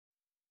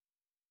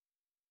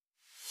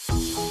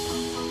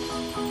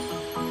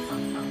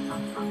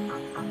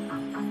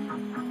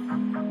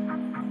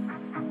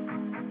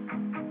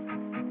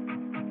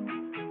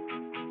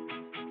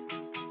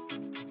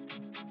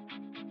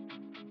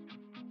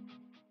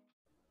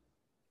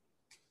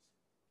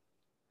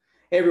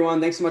Hey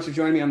everyone, thanks so much for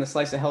joining me on the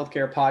Slice of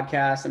Healthcare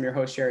podcast. I'm your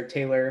host, Jared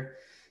Taylor.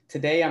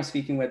 Today I'm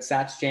speaking with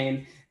Sach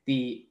Jain,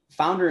 the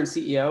founder and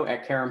CEO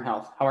at Carum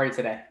Health. How are you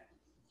today?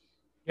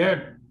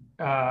 Good.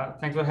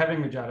 Thanks for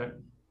having me, Jared.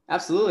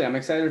 Absolutely. I'm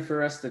excited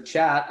for us to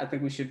chat. I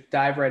think we should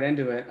dive right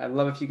into it. I'd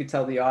love if you could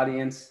tell the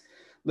audience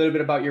a little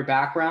bit about your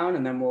background,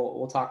 and then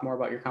we'll talk more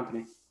about your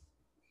company.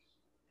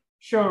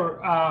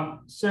 Sure.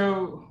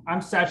 So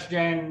I'm Sach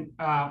Jain,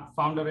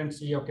 founder and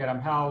CEO of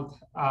Carum Health.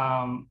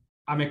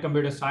 I'm a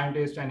computer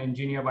scientist and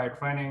engineer by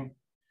training,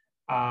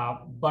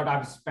 but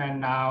I've spent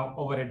now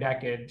over a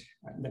decade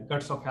in the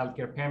guts of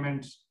healthcare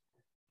payments.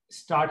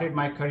 Started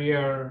my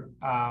career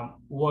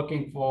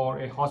working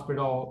for a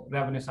hospital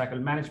revenue cycle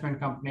management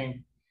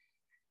company,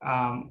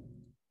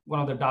 one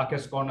of the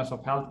darkest corners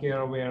of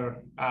healthcare,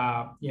 where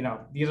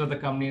these are the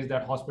companies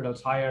that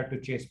hospitals hire to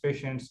chase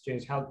patients,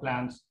 chase health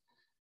plans,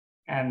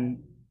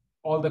 and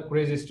all the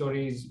crazy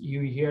stories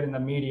you hear in the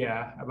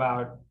media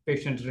about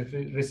patients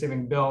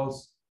receiving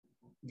bills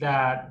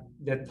that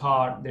they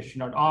thought they should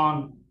not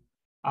own.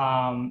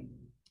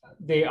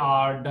 They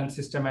are done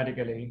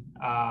systematically,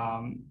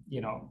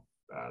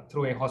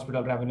 through a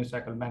hospital revenue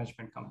cycle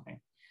management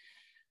company.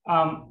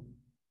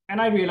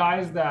 And I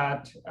realized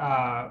that,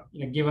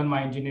 given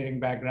my engineering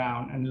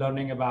background and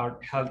learning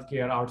about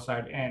healthcare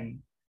outside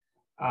in,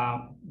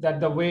 that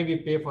the way we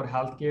pay for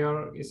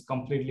healthcare is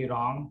completely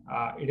wrong.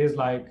 It is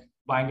like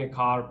buying a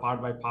car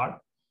part by part.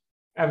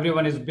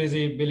 Everyone is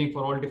busy billing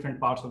for all different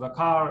parts of the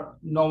car.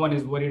 No one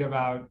is worried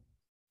about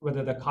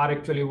whether the car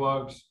actually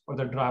works or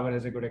the driver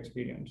has a good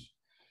experience.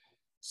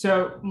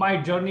 So my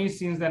journey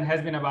since then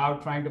has been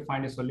about trying to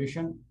find a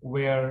solution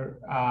where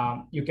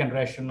you can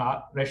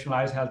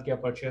rationalize healthcare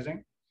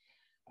purchasing,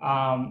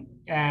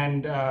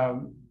 and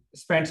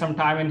spent some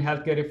time in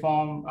healthcare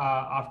reform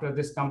after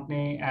this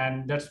company.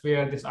 And that's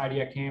where this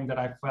idea came that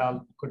I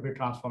felt could be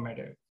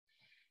transformative.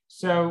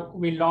 So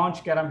we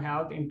launched Carum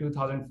Health in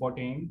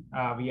 2014.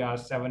 We are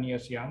 7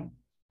 years young.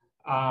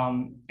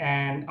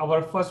 And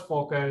our first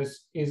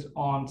focus is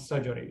on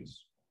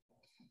surgeries.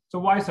 So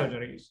why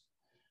surgeries?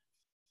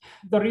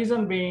 The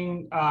reason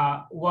being,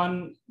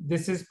 one,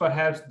 this is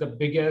perhaps the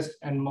biggest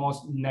and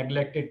most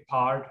neglected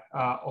part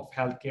of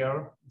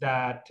healthcare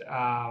that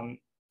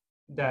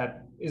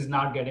is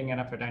not getting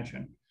enough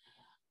attention.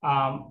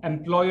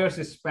 Employers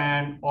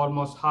spend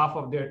almost half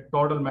of their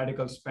total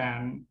medical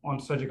spend on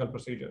surgical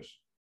procedures.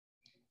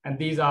 And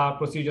these are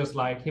procedures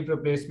like hip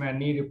replacement,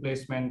 knee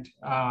replacement,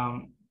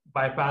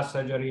 bypass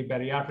surgery,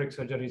 bariatric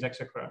surgeries,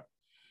 etc.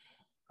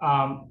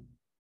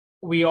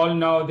 We all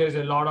know there's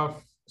a lot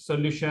of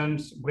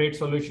great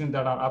solutions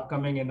that are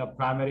upcoming in the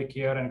primary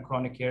care and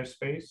chronic care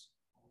space,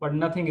 but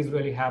nothing is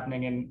really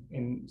happening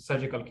in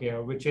surgical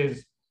care, which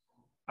is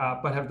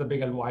perhaps the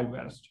big Wild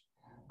West.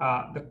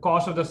 The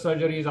cost of the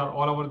surgeries are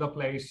all over the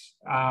place.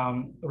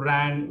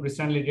 RAND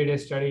recently did a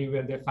study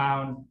where they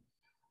found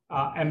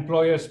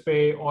employers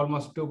pay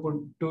almost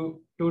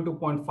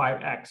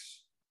 2.5x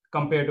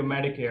compared to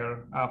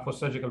Medicare for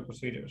surgical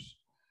procedures.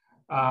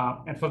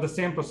 And for the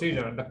same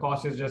procedure, the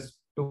cost is just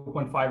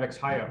 2.5x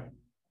higher.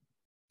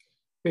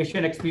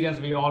 Patient experience,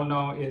 we all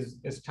know,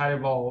 is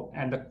terrible,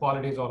 and the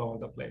quality is all over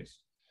the place.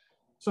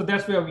 So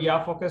that's where we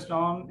are focused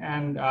on.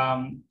 And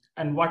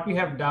what we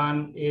have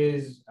done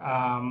is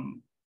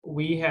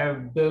we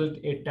have built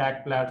a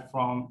tech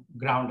platform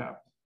ground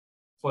up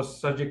for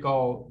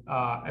surgical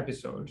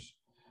episodes.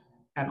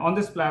 And on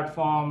this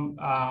platform,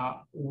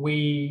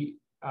 we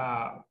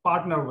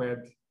partner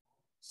with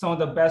some of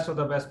the best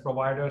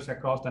providers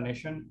across the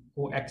nation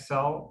who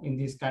excel in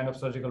these kind of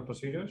surgical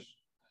procedures.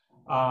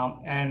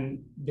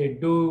 And they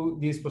do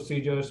these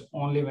procedures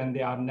only when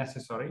they are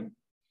necessary.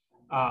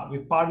 We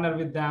partner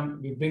with them,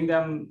 we bring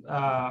them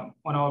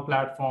on our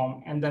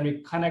platform, and then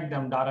we connect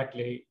them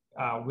directly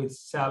with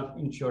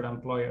self-insured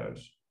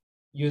employers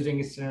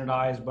using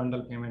standardized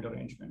bundle payment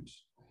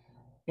arrangements.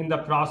 In the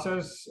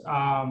process,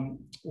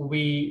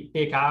 we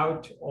take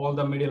out all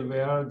the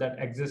middleware that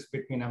exists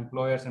between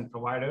employers and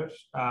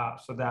providers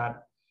so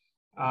that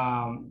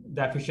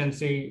the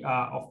efficiency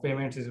of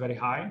payments is very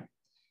high.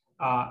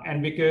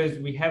 And because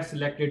we have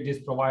selected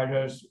these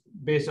providers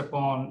based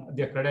upon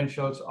their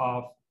credentials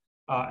of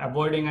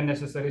avoiding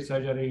unnecessary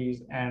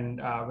surgeries,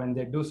 and when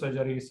they do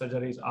surgeries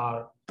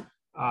are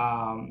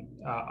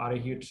a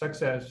huge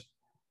success,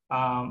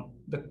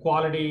 the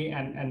quality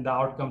and the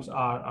outcomes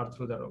are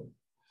through the roof.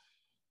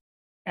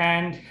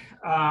 And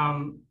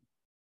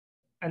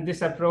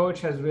this approach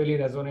has really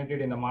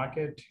resonated in the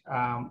market.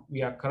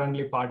 We are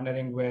currently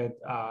partnering with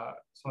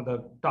some of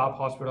the top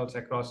hospitals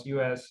across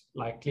US,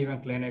 like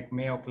Cleveland Clinic,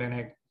 Mayo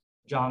Clinic,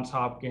 Johns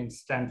Hopkins,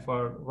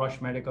 Stanford,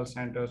 Rush Medical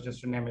Centers, just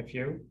to name a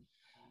few,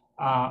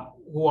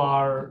 who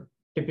are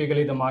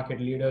typically the market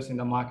leaders in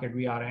the market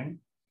we are in.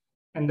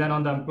 And then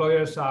on the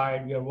employer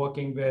side, we are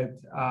working with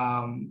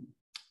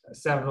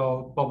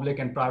several public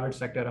and private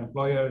sector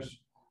employers.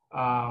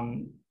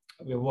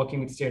 We are working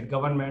with state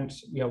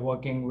governments. We are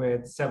working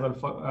with several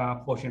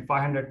Fortune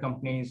 500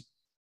 companies,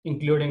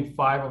 including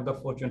 5 of the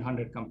Fortune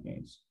 100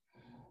 companies.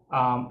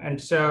 And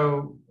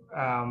so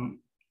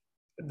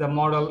the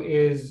model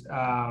is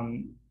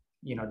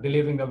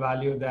delivering the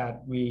value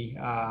that we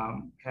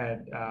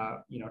had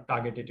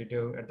targeted to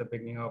do at the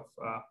beginning of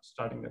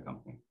starting the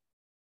company.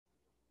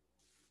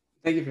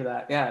 Thank you for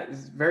that. Yeah,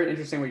 it's very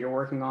interesting what you're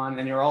working on,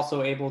 and you're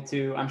also able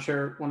to, I'm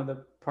sure one of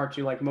the parts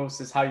you like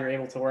most is how you're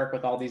able to work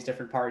with all these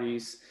different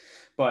parties,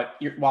 but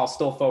while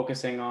still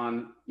focusing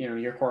on,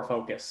 your core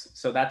focus.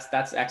 So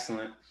that's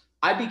excellent.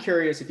 I'd be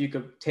curious if you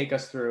could take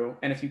us through,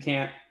 and if you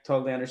can't,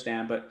 totally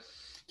understand, but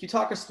can you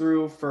talk us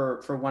through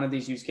for one of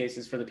these use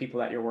cases for the people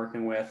that you're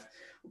working with,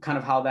 kind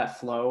of how that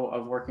flow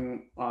of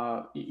working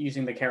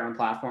using the Carrum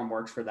platform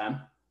works for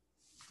them?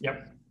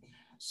 Yep.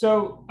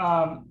 So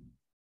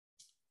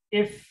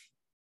if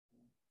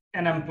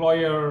an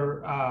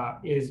employer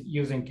is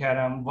using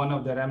Carrum, one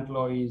of their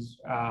employees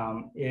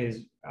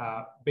is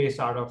based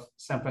out of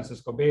San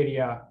Francisco Bay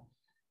Area,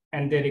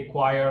 and they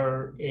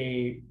require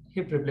a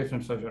hip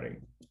replacement surgery.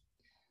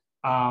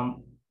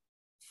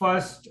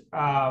 First,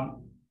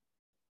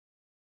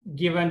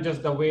 given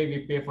just the way we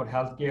pay for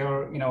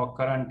healthcare in our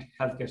current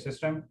healthcare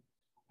system,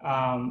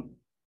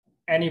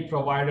 any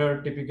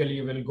provider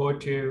typically will go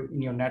to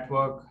in your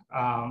network.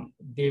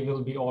 They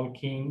will be all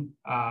keen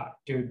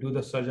to do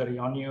the surgery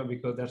on you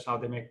because that's how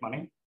they make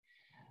money.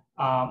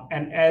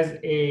 And as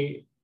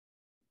a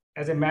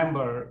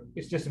member,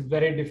 it's just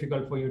very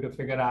difficult for you to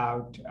figure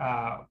out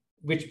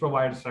which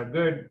providers are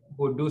good,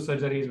 who do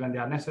surgeries when they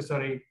are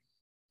necessary,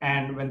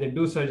 and when they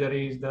do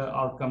surgeries, the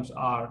outcomes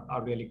are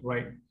really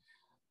great.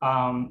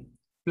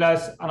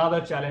 Plus,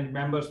 another challenge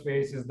members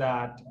face is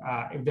that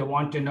if they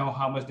want to know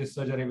how much this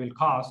surgery will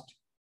cost,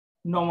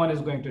 no one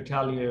is going to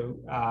tell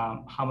you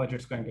how much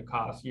it's going to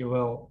cost. You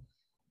will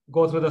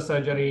go through the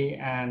surgery,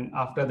 and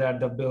after that,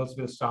 the bills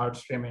will start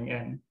streaming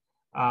in.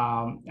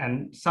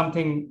 And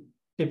something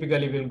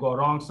typically will go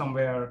wrong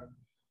somewhere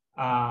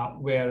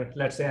where,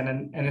 let's say,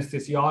 an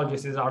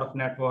anesthesiologist is out of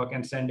network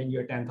and sending you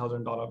a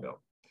 $10,000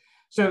 bill.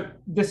 So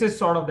this is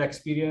sort of the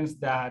experience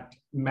that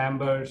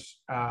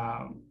members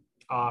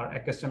are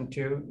accustomed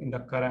to in the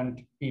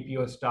current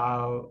PPO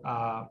style,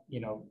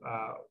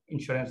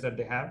 insurance that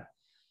they have.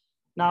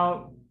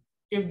 Now,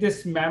 if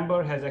this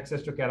member has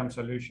access to Carrum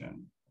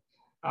solution,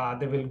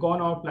 they will go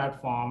on our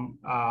platform,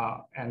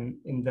 and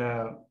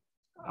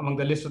among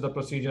the list of the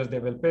procedures they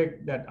will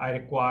pick that I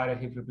require a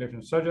hip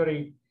replacement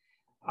surgery,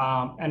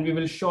 and we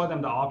will show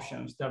them the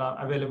options that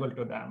are available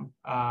to them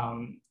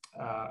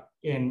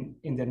in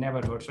their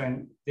neighborhood.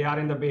 So they are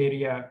in the Bay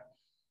Area,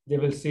 they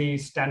will see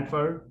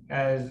Stanford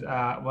as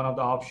one of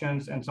the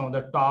options, and some of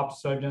the top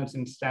surgeons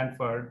in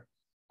Stanford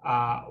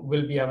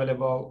will be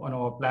available on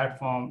our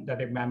platform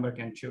that a member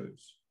can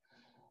choose.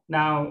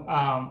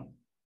 Now,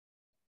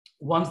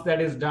 once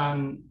that is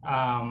done,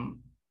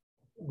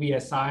 we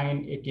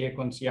assign a care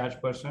concierge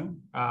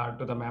person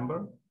to the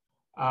member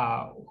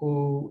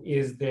who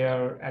is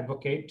their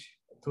advocate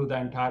through the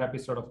entire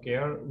episode of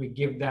care. We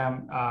give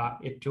them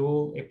a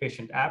tool, a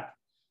patient app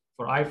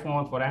for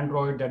iPhone, for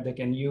Android that they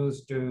can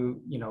use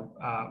to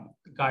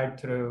guide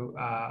through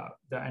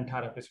the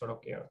entire episode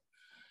of care.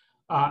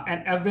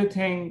 And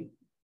everything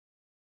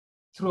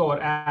through our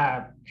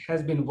app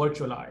has been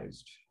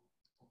virtualized.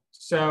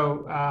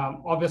 So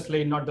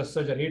obviously not the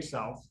surgery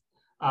itself,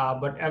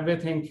 but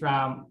everything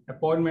from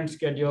appointment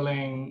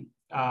scheduling,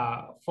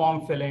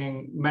 form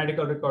filling,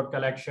 medical record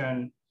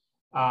collection,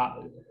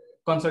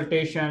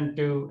 consultation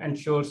to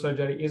ensure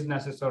surgery is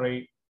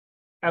necessary,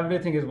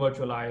 everything is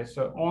virtualized.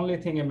 So only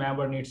thing a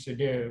member needs to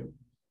do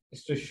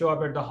is to show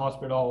up at the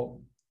hospital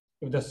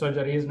if the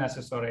surgery is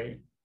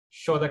necessary,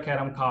 show the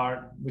Carrum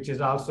card, which is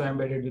also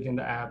embedded within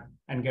the app,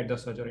 and get the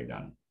surgery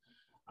done.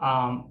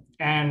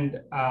 And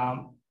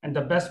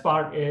the best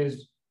part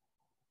is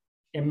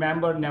a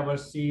member never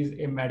sees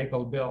a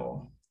medical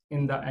bill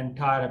in the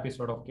entire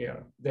episode of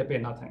care. They pay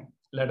nothing,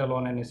 let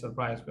alone any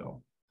surprise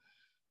bill.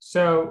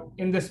 So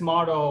in this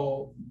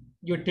model,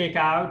 you take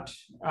out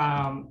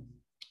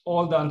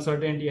all the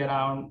uncertainty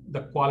around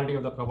the quality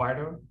of the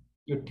provider.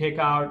 You take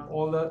out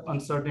all the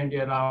uncertainty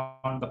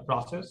around the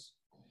process.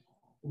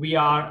 We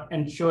are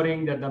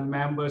ensuring that the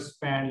members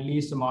spend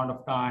least amount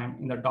of time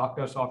in the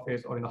doctor's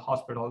office or in the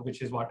hospital,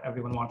 which is what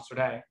everyone wants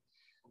today.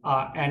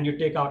 And you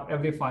take out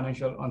every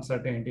financial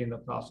uncertainty in the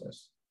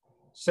process.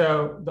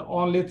 So the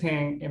only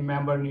thing a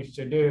member needs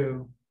to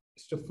do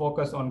is to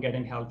focus on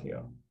getting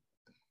healthier,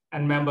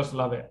 and members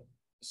love it.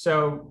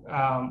 So,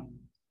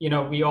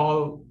 we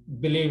all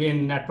believe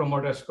in net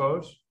promoter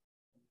scores.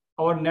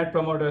 Our net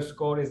promoter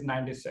score is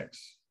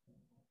 96.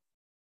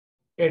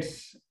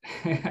 It's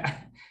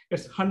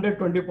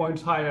 120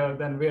 points higher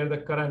than where the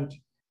current,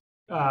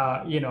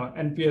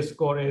 NPS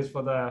score is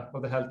for the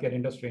healthcare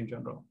industry in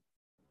general.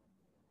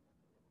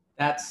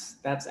 That's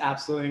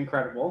absolutely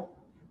incredible.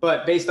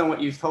 But based on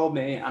what you've told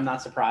me, I'm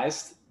not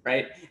surprised,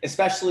 right?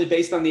 Especially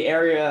based on the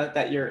area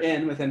that you're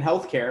in within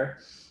healthcare.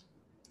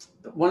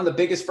 One of the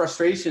biggest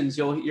frustrations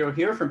you'll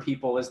hear from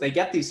people is they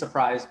get these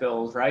surprise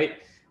bills, right?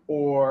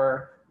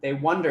 Or they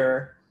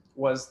wonder,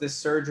 was this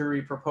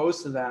surgery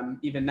proposed to them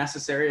even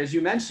necessary, as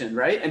you mentioned,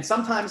 right? And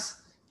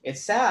sometimes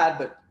it's sad,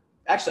 but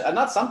actually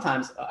not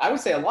sometimes, I would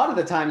say a lot of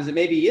the times it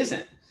maybe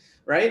isn't.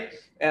 right?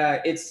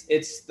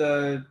 It's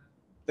the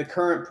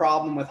current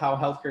problem with how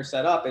healthcare is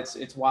set up.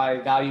 It's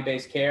why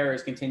value-based care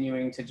is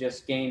continuing to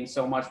just gain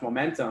so much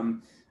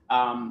momentum.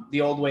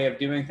 The old way of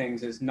doing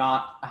things is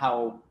not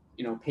how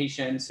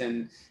patients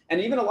and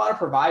even a lot of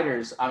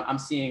providers I'm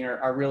seeing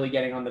are really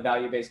getting on the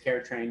value-based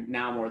care train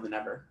now more than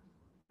ever.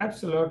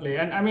 Absolutely.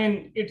 And I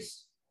mean,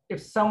 it's if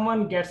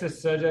someone gets a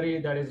surgery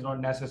that is not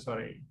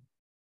necessary,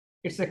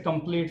 it's a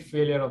complete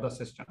failure of the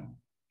system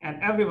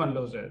and everyone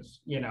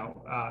loses.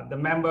 The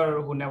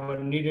member who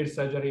never needed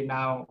surgery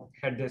now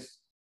had this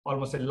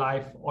almost a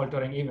life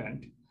altering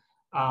event.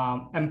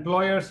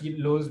 Employers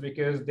lose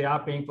because they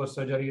are paying for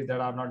surgeries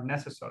that are not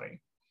necessary.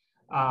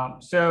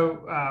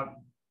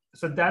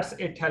 So that's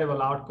a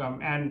terrible outcome.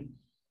 And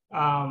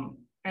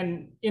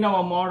in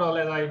our model,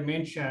 as I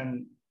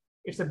mentioned,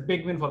 it's a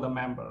big win for the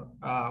member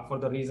for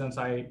the reasons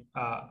I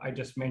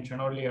just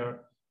mentioned earlier.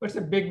 But it's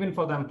a big win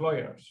for the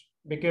employers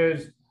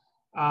because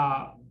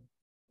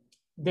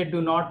they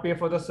do not pay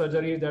for the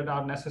surgeries that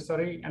are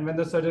necessary. And when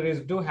the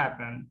surgeries do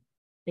happen,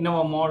 in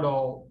our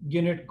model,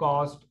 unit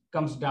cost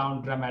comes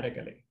down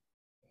dramatically.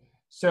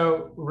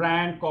 So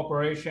Rand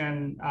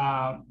Corporation,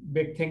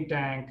 big think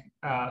tank,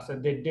 so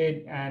they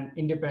did an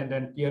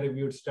independent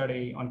peer-reviewed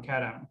study on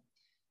CADM.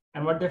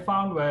 And what they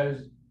found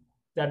was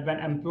that when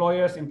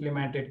employers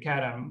implemented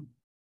CADM,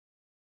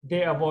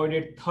 they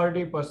avoided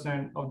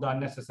 30% of the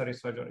unnecessary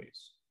surgeries,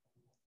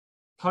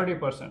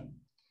 30%.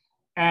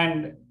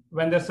 And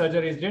when the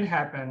surgeries did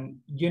happen,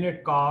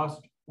 unit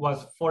cost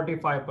was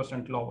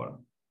 45% lower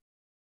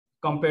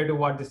compared to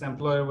what this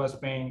employer was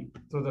paying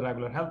through the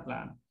regular health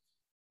plan.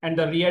 And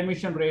the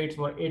readmission rates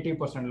were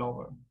 80%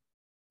 lower.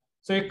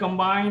 So you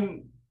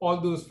combine all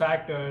those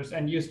factors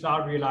and you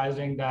start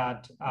realizing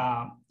that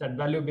that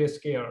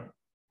value-based care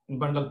and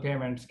bundled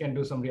payments can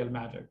do some real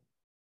magic.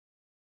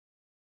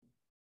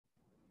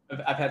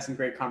 I've had some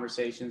great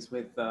conversations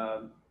with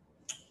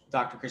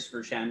Dr.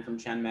 Christopher Chen from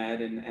Chen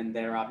Med, and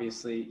they're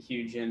obviously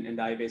huge in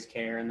value-based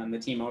care, and then the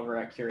team over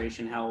at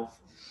Curation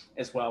Health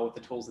as well with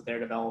the tools that they're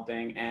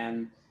developing.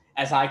 And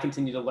as I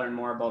continue to learn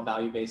more about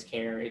value-based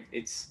care,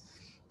 it's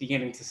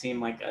beginning to seem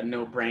like a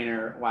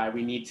no-brainer why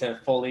we need to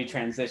fully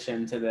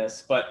transition to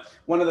this. But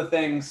one of the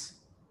things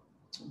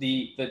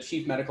the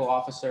chief medical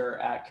officer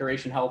at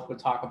Curation Health would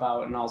talk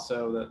about, and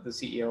also the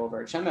CEO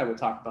over at Chen Med would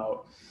talk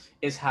about,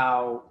 is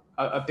how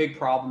a big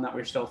problem that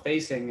we're still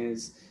facing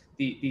is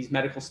these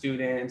medical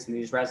students and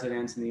these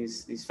residents and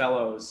these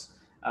fellows.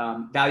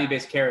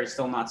 Value-based care is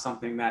still not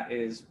something that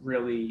is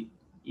really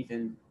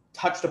even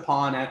touched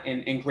upon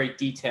in great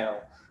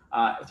detail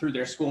through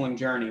their schooling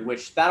journey,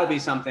 which that'll be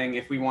something,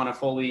 if we want to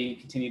fully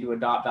continue to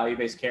adopt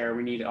value-based care,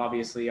 we need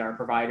obviously our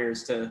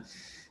providers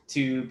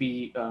to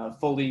be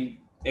fully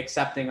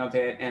accepting of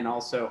it and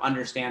also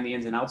understand the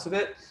ins and outs of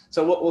it.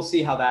 So we'll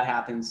see how that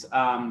happens.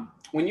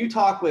 When you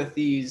talk with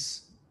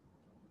these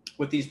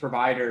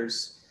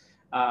providers,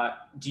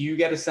 do you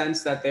get a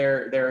sense that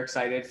they're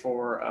excited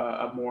for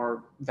a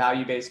more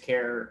value-based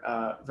care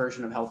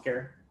version of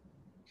healthcare?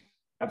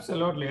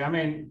 Absolutely. I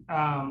mean,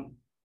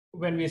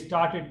 when we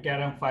started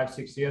CADM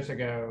 5-6 years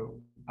ago,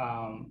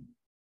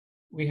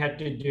 we had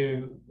to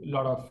do a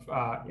lot of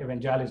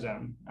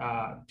evangelism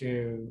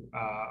to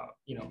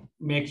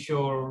make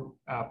sure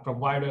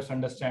providers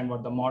understand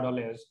what the model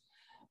is.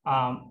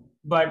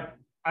 But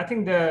I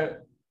think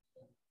the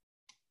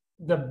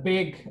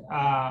big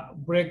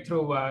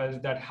breakthrough was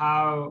that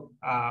how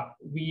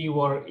we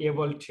were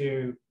able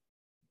to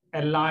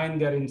align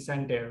their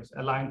incentives,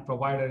 align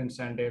provider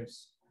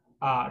incentives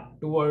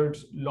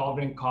towards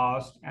lowering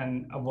cost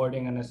and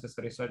avoiding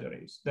unnecessary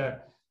surgeries.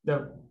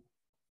 The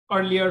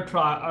earlier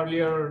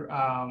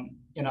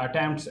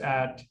attempts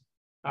at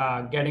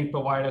getting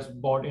providers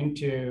bought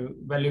into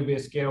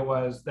value-based care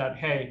was that,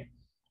 hey,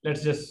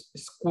 let's just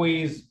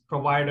squeeze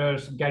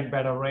providers, get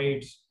better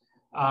rates,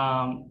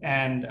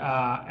 and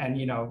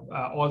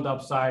all the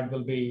upside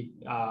will be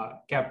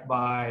kept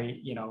by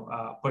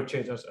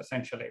purchasers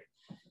essentially.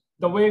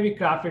 The way we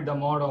crafted the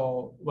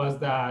model was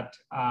that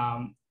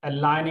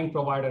aligning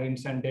provider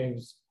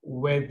incentives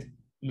with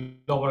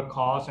lower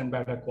cost and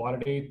better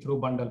quality through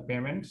bundled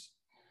payments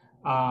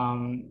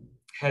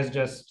has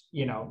just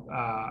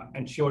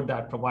ensured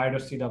that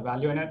providers see the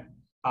value in it,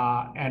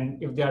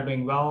 and if they are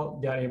doing well,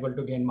 they are able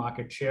to gain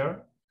market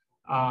share,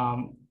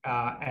 and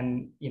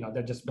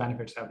that just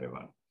benefits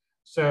everyone.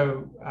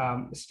 So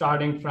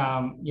starting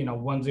from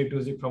 1Z,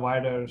 2Z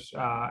providers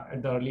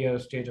at the earlier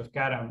stage of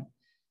CADM,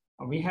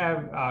 we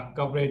have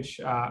coverage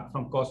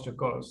from coast to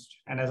coast.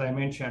 And as I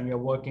mentioned, we are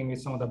working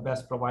with some of the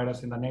best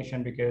providers in the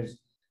nation because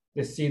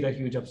they see the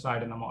huge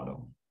upside in the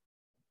model.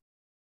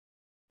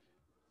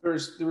 There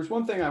was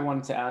one thing I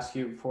wanted to ask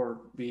you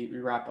before we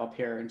wrap up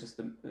here in just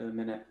a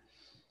minute.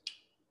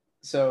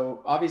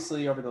 So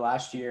obviously over the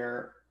last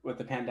year with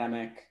the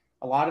pandemic,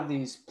 a lot of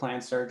these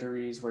planned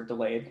surgeries were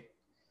delayed.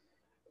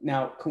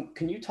 Now,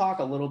 can you talk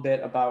a little bit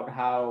about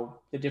how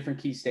the different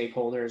key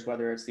stakeholders,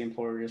 whether it's the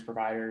employers,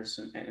 providers,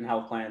 and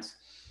health plans,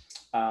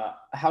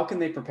 how can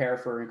they prepare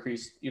for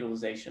increased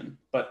utilization,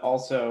 but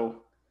also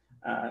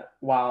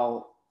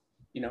while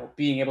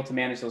being able to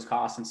manage those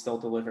costs and still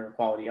deliver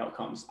quality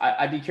outcomes.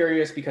 I'd be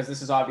curious, because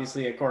this is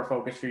obviously a core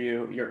focus for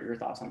you, your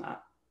thoughts on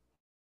that.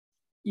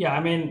 Yeah,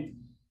 I mean,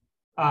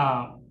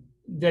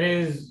 there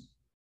is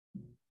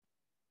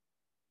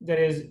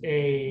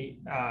a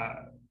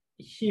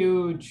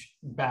huge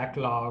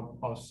backlog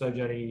of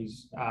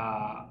surgeries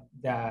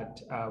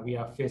that we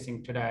are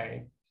facing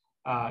today,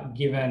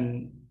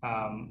 given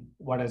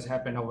what has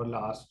happened over the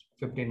last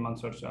 15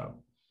 months or so.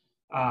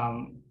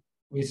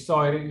 We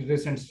saw a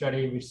recent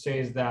study which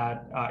says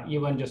that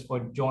even just for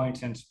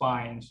joints and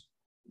spines,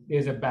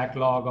 there's a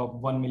backlog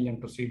of 1 million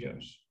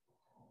procedures,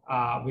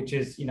 which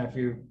is, if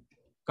you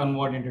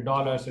convert into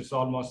dollars, it's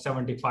almost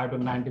 $75 to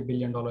 $90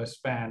 billion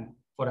spend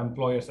for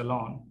employers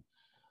alone.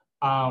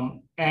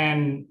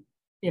 And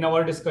in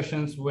our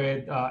discussions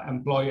with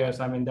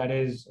employers, I mean, that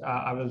is,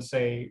 I will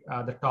say,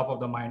 the top of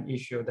the mind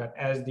issue, that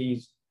as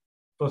these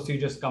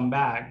procedures come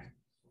back,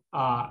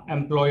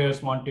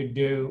 employers want to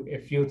do a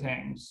few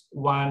things.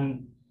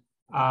 One,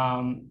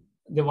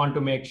 they want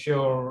to make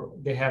sure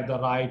they have the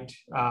right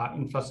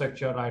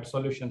infrastructure, right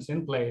solutions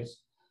in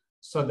place,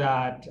 so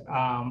that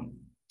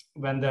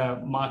when the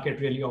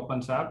market really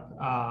opens up,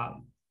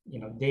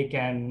 they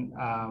can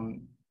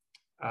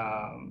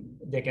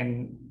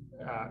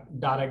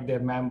direct their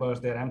members,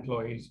 their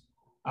employees,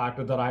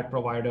 to the right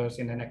providers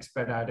in an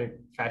expedited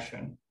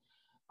fashion.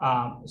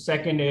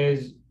 Second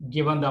is,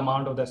 given the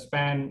amount of the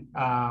spend,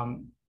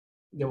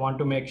 they want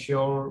to make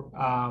sure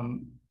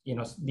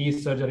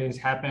these surgeries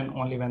happen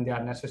only when they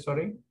are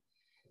necessary.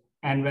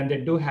 And when they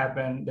do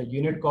happen, the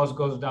unit cost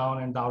goes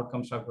down and the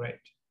outcomes are great.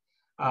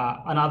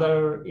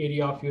 Another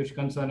area of huge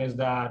concern is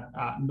that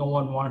no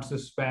one wants to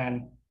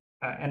spend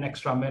an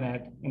extra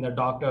minute in the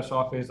doctor's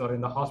office or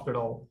in the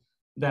hospital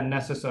than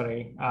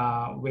necessary,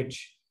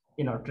 which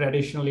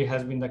traditionally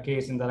has been the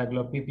case in the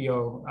regular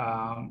PPO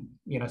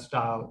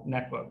style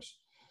networks.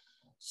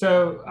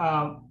 So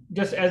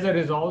just as a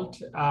result,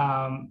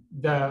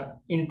 the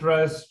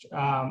interest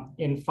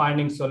in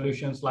finding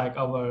solutions like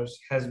ours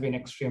has been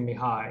extremely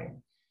high.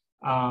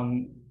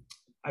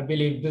 I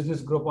believe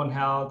Business Group on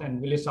Health and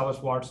Willis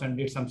Towers Watson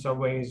did some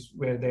surveys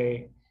where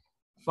they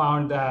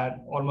found that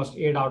almost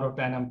 8 out of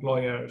 10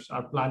 employers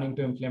are planning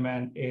to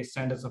implement a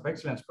Centers of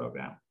Excellence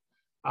program,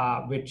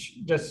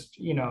 which just,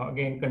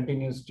 again,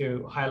 continues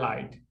to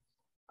highlight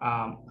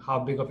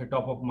how big of a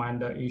top of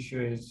mind the issue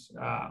is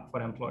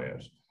for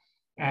employers.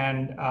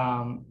 And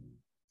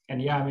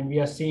yeah, I mean, we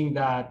are seeing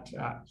that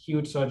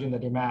huge surge in the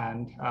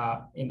demand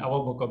in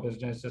our book of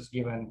business, just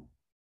given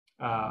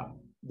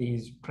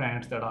these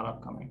trends that are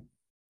upcoming.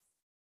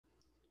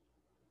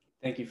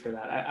 Thank you for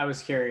that. I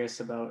was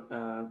curious about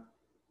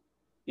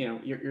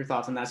your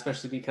thoughts on that,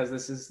 especially because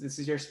this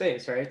is your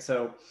space, right?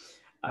 So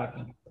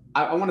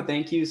I want to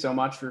thank you so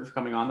much for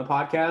coming on the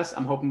podcast.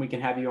 I'm hoping we can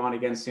have you on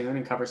again soon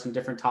and cover some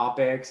different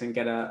topics and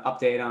get an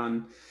update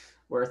on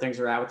where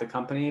things are at with the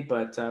company.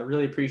 But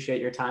really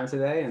appreciate your time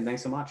today, and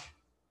thanks so much.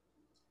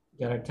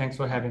 Jared, thanks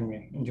for having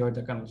me. Enjoyed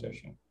the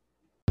conversation.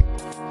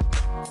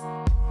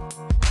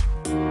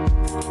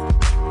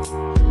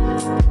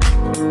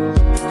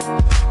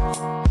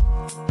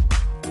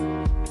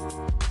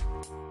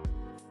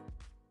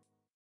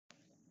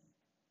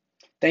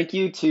 Thank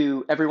you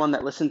to everyone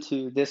that listened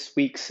to this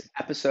week's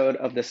episode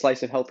of the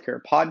Slice of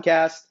Healthcare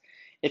podcast.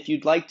 If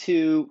you'd like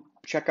to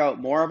check out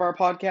more of our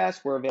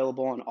podcasts, we're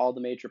available on all the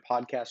major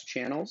podcast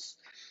channels.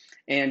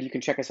 And you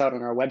can check us out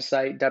on our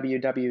website,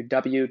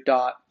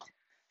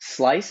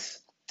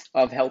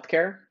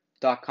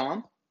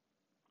 www.sliceofhealthcare.com.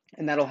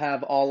 And that'll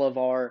have all of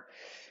our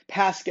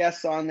past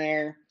guests on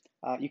there.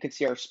 You can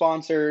see our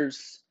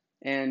sponsors,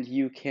 and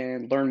you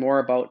can learn more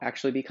about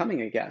actually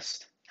becoming a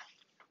guest.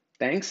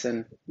 Thanks,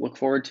 and look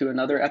forward to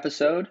another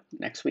episode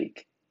next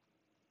week.